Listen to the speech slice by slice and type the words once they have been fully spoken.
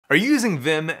Are you using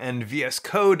Vim and VS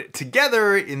Code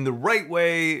together in the right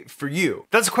way for you?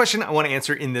 That's a question I want to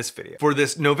answer in this video. For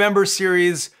this November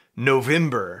series,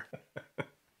 November.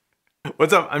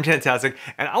 What's up? I'm Chantastic,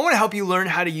 and I want to help you learn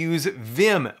how to use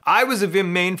Vim. I was a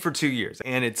Vim main for 2 years,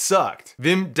 and it sucked.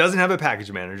 Vim doesn't have a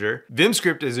package manager. Vim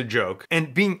script is a joke,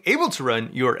 and being able to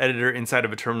run your editor inside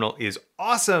of a terminal is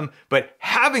awesome, but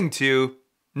having to,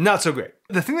 not so great.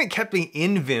 The thing that kept me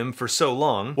in Vim for so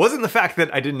long wasn't the fact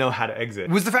that I didn't know how to exit.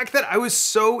 It was the fact that I was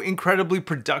so incredibly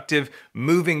productive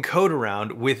moving code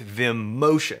around with Vim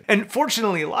motion. And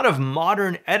fortunately, a lot of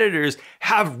modern editors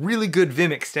have really good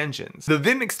Vim extensions. The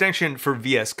Vim extension for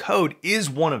VS Code is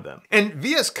one of them. And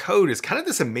VS Code is kind of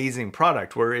this amazing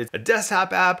product where it's a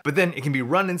desktop app, but then it can be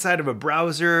run inside of a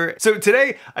browser. So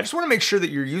today, I just want to make sure that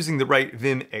you're using the right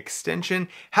Vim extension,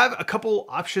 have a couple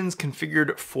options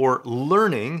configured for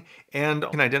learning, and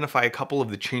can identify a couple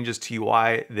of the changes to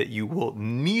UI that you will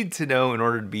need to know in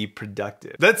order to be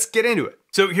productive. Let's get into it.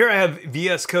 So here I have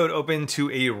VS Code open to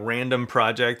a random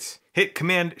project. Hit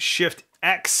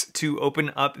Command-Shift-X to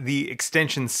open up the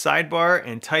extension sidebar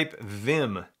and type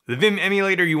Vim. The Vim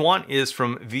emulator you want is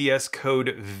from VS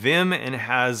Code Vim and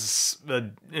has a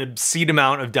obscene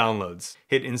amount of downloads.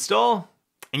 Hit install,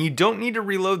 and you don't need to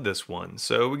reload this one.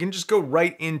 So we can just go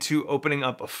right into opening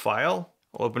up a file.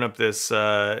 I'll open up this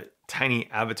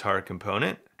tiny avatar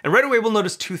component. And right away, we'll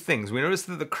notice two things. We notice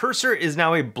that the cursor is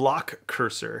now a block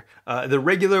cursor. The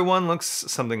regular one looks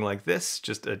something like this,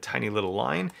 just a tiny little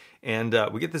line. And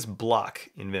we get this block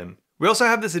in Vim. We also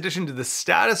have this addition to the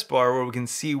status bar where we can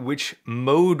see which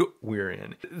mode we're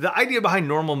in. The idea behind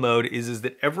normal mode is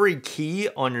that every key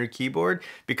on your keyboard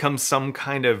becomes some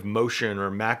kind of motion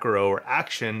or macro or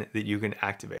action that you can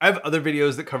activate. I have other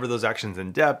videos that cover those actions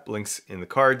in depth, links in the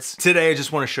cards. Today, I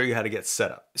just want to show you how to get set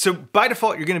up. So by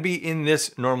default, you're going to be in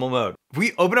this normal mode. If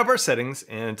we open up our settings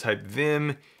and type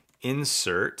Vim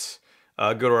insert,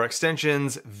 go to our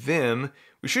extensions, Vim,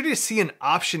 we should just see an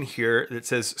option here that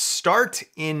says start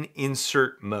in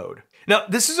insert mode. Now,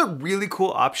 this is a really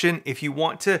cool option if you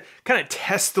want to kind of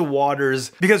test the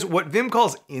waters, because what Vim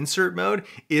calls insert mode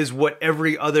is what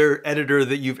every other editor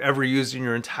that you've ever used in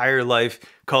your entire life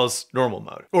calls normal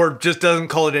mode, or just doesn't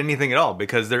call it anything at all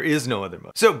because there is no other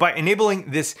mode. So by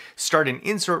enabling this start in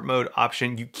insert mode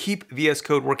option, you keep VS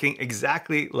Code working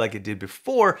exactly like it did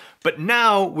before, but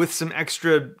now with some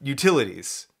extra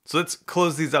utilities. So let's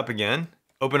close these up again.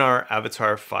 Open our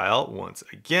avatar file once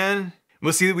again.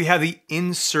 We'll see that we have the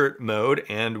insert mode,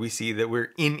 and we see that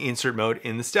we're in insert mode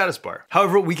in the status bar.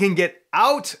 However, we can get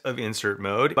out of insert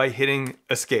mode by hitting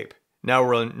escape. Now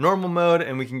we're in normal mode,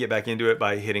 and we can get back into it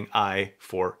by hitting I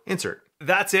for insert.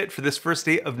 That's it for this first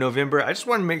day of November. I just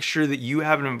want to make sure that you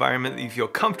have an environment that you feel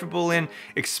comfortable in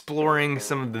exploring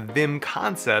some of the Vim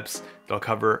concepts that I'll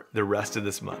cover the rest of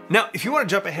this month. Now, if you want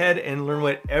to jump ahead and learn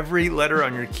what every letter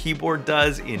on your keyboard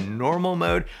does in normal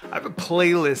mode, I have a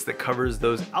playlist that covers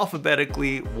those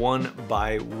alphabetically one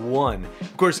by one.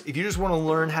 Of course, if you just want to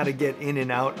learn how to get in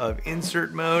and out of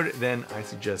insert mode, then I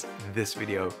suggest this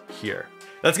video here.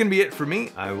 That's going to be it for me.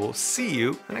 I will see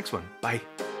you in the next one. Bye.